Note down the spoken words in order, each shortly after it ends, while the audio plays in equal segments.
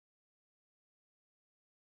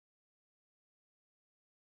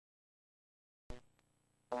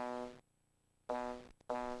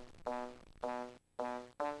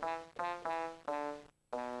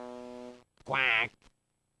Quack.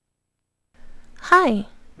 Hi,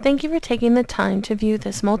 thank you for taking the time to view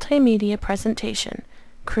this multimedia presentation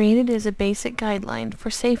created as a basic guideline for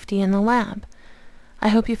safety in the lab. I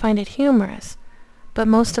hope you find it humorous, but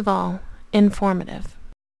most of all, informative.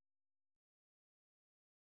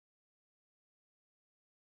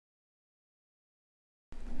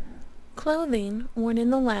 Clothing worn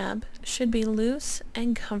in the lab should be loose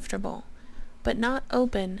and comfortable, but not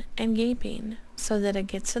open and gaping so that it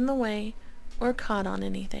gets in the way or caught on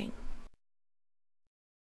anything.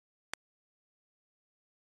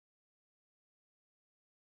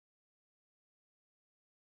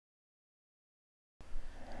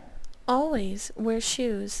 Always wear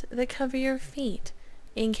shoes that cover your feet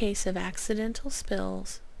in case of accidental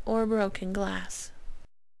spills or broken glass.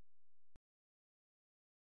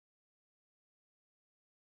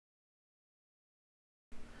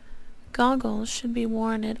 Goggles should be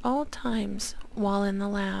worn at all times while in the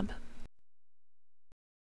lab.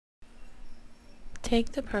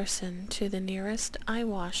 Take the person to the nearest eye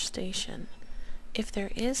wash station. If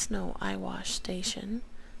there is no eye wash station,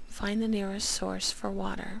 find the nearest source for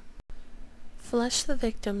water. Flush the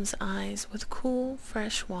victim's eyes with cool,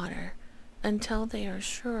 fresh water until they are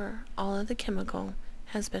sure all of the chemical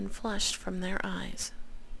has been flushed from their eyes.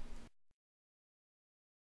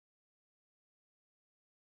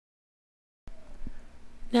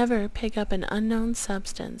 Never pick up an unknown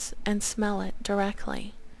substance and smell it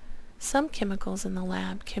directly. Some chemicals in the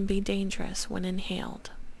lab can be dangerous when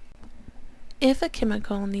inhaled. If a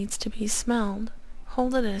chemical needs to be smelled,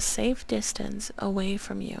 hold it at a safe distance away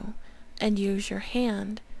from you and use your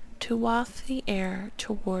hand to waft the air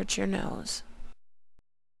towards your nose.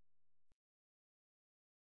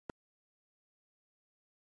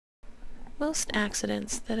 Most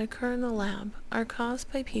accidents that occur in the lab are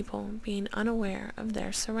caused by people being unaware of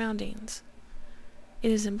their surroundings.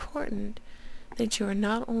 It is important that you are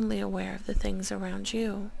not only aware of the things around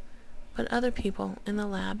you, but other people in the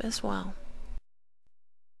lab as well.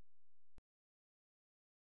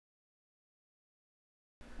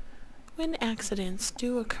 When accidents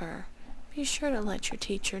do occur, be sure to let your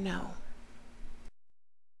teacher know.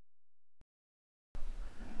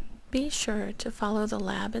 Be sure to follow the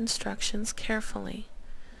lab instructions carefully.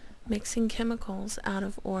 Mixing chemicals out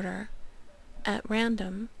of order, at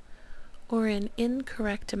random, or in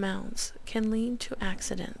incorrect amounts can lead to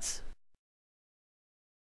accidents.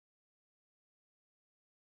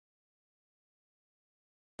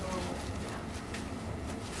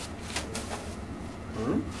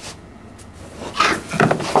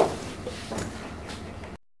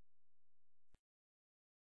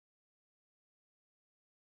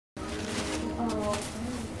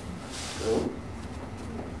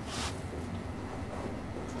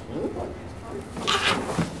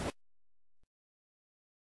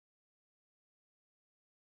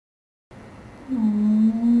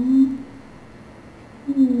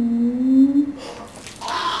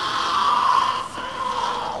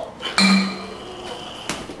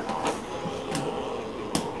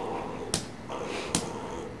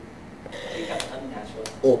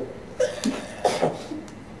 Oh.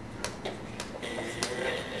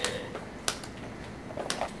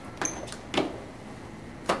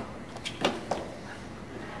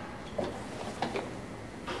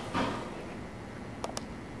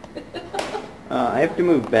 I have to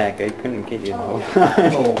move back. I couldn't get you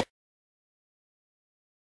though.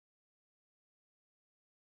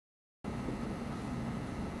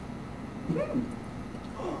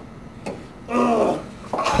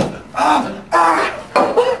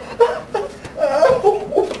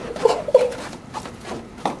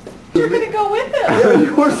 You're gonna go with him. Yeah,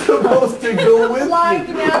 you were supposed to go with Flying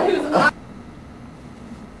me. down whose eye.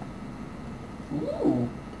 Ooh.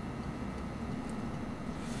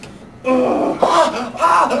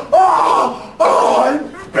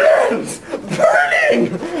 It burns! Burning!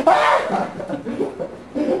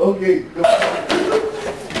 Okay.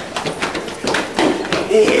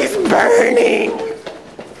 He's burning!